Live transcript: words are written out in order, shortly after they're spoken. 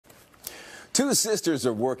Two sisters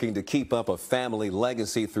are working to keep up a family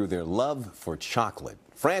legacy through their love for chocolate.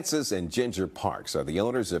 Frances and Ginger Parks are the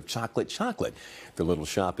owners of Chocolate Chocolate. The little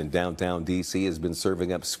shop in downtown D.C. has been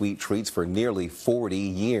serving up sweet treats for nearly 40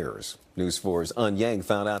 years. News 4's Un Yang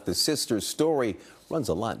found out the sisters' story runs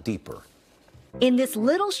a lot deeper. In this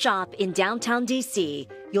little shop in downtown D.C.,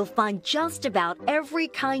 you'll find just about every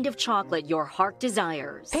kind of chocolate your heart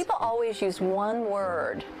desires. People always use one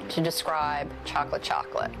word to describe chocolate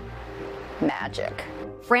chocolate: magic.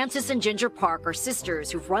 Frances and Ginger Park are sisters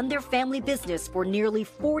who've run their family business for nearly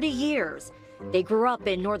 40 years. They grew up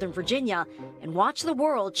in Northern Virginia and watched the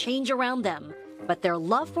world change around them. But their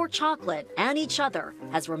love for chocolate and each other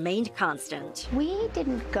has remained constant. We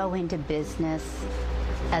didn't go into business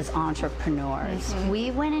as entrepreneurs.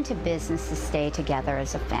 We went into business to stay together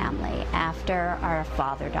as a family after our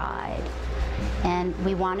father died. And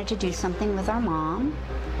we wanted to do something with our mom.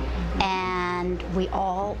 And we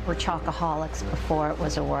all were chocoholics before it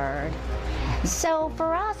was a word. So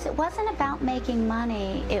for us, it wasn't about making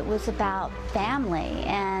money, it was about family.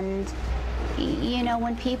 And you know,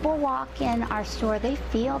 when people walk in our store, they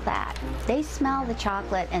feel that. They smell the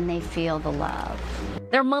chocolate and they feel the love.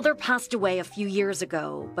 Their mother passed away a few years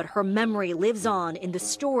ago, but her memory lives on in the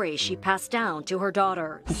story she passed down to her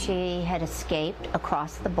daughters. She had escaped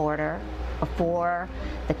across the border before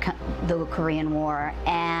the Korean War,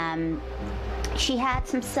 and she had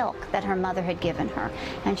some silk that her mother had given her.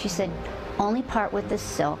 And she said, only part with this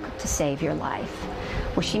silk to save your life.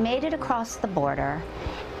 Well, she made it across the border,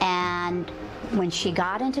 and when she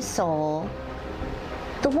got into Seoul,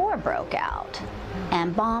 the war broke out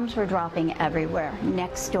and bombs were dropping everywhere.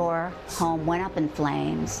 Next door home went up in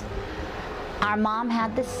flames. Our mom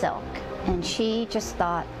had the silk and she just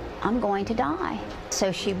thought, I'm going to die.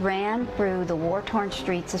 So she ran through the war-torn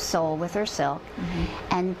streets of Seoul with her silk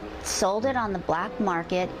and sold it on the black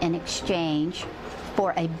market in exchange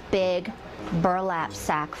for a big burlap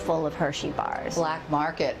sack full of Hershey bars. Black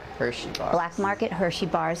market Hershey bars. Black market Hershey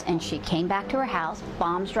bars, and she came back to her house,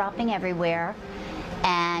 bombs dropping everywhere,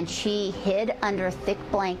 and she hid under thick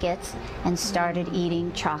blankets and started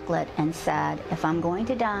eating chocolate and said, if I'm going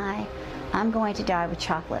to die, I'm going to die with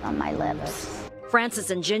chocolate on my lips.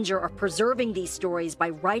 Frances and Ginger are preserving these stories by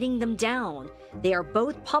writing them down. They are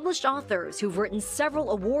both published authors who've written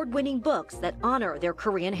several award-winning books that honor their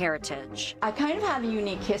Korean heritage. I kind of have a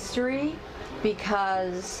unique history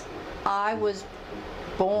because I was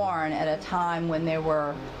born at a time when there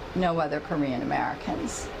were no other Korean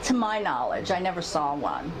Americans. To my knowledge, I never saw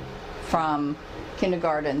one from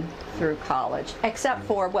kindergarten through college, except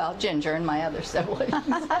for, well, Ginger and my other siblings.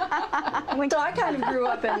 So I kind of grew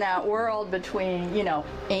up in that world between, you know,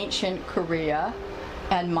 ancient Korea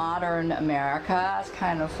and modern America. It's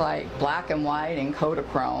kind of like black and white and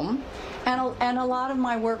Kodachrome. And a lot of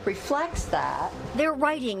my work reflects that. Their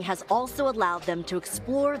writing has also allowed them to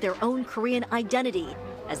explore their own Korean identity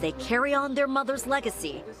as they carry on their mother's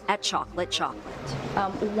legacy at Chocolate Chocolate.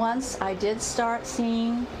 Once I did start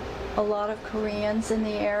seeing a lot of Koreans in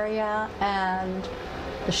the area, and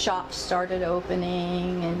the shops started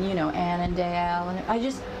opening, and you know, Annandale,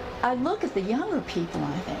 and I look at the younger people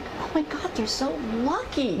and I think, oh my God, they're so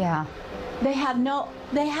lucky. Yeah. They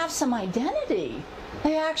have some identity.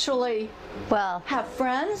 They actually have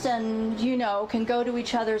friends, and you know, can go to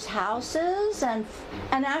each other's houses and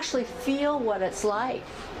actually feel what it's like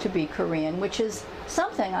to be Korean, which is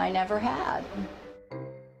something I never had.